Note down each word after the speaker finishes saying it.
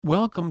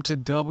Welcome to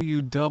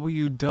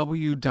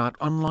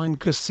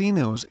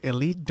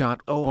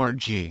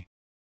www.onlinecasinoselite.org.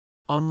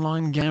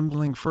 Online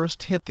gambling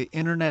first hit the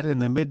internet in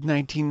the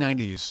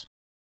mid-1990s.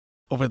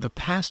 Over the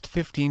past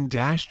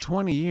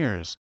 15-20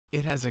 years,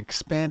 it has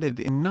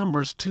expanded in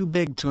numbers too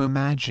big to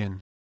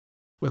imagine.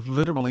 With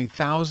literally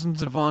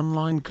thousands of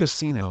online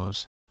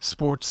casinos,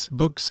 sports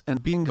books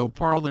and bingo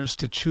parlors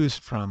to choose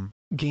from,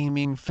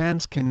 gaming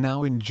fans can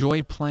now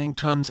enjoy playing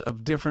tons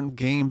of different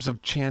games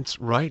of chance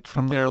right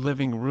from their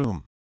living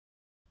room.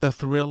 The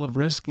thrill of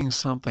risking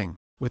something,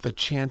 with a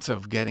chance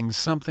of getting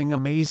something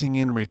amazing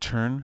in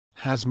return,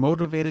 has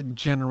motivated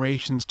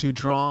generations to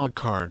draw a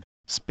card,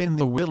 spin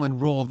the wheel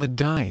and roll the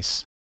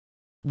dice.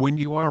 When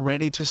you are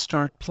ready to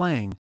start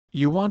playing,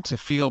 you want to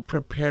feel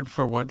prepared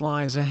for what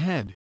lies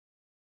ahead.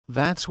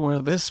 That's where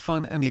this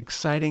fun and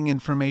exciting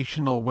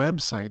informational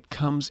website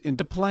comes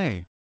into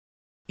play.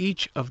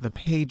 Each of the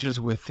pages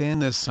within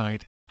the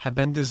site have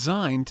been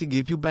designed to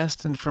give you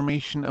best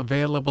information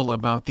available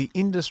about the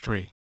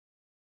industry.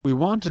 We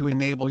want to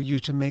enable you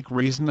to make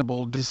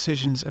reasonable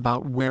decisions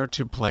about where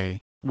to play,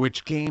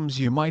 which games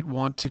you might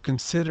want to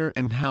consider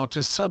and how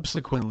to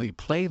subsequently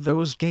play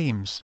those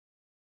games.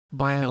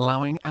 By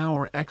allowing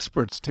our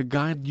experts to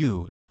guide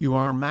you, you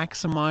are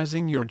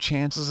maximizing your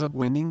chances of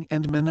winning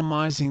and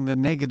minimizing the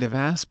negative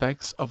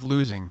aspects of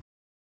losing.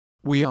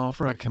 We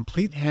offer a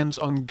complete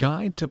hands-on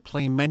guide to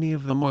play many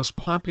of the most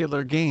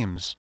popular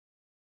games.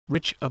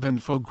 Rich of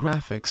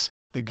infographics,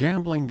 the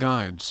gambling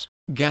guides,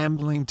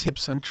 gambling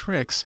tips and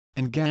tricks,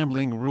 and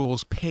gambling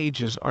rules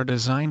pages are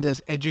designed as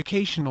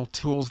educational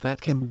tools that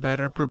can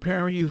better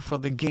prepare you for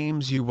the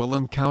games you will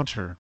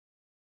encounter.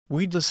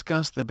 We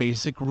discuss the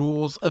basic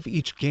rules of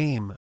each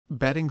game,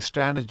 betting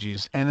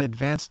strategies and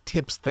advanced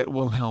tips that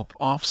will help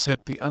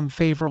offset the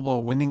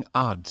unfavorable winning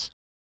odds.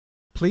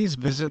 Please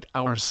visit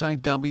our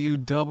site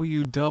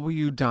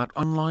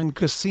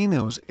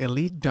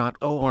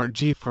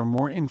www.onlinecasinoselite.org for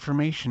more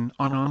information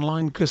on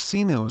Online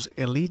Casinos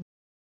Elite.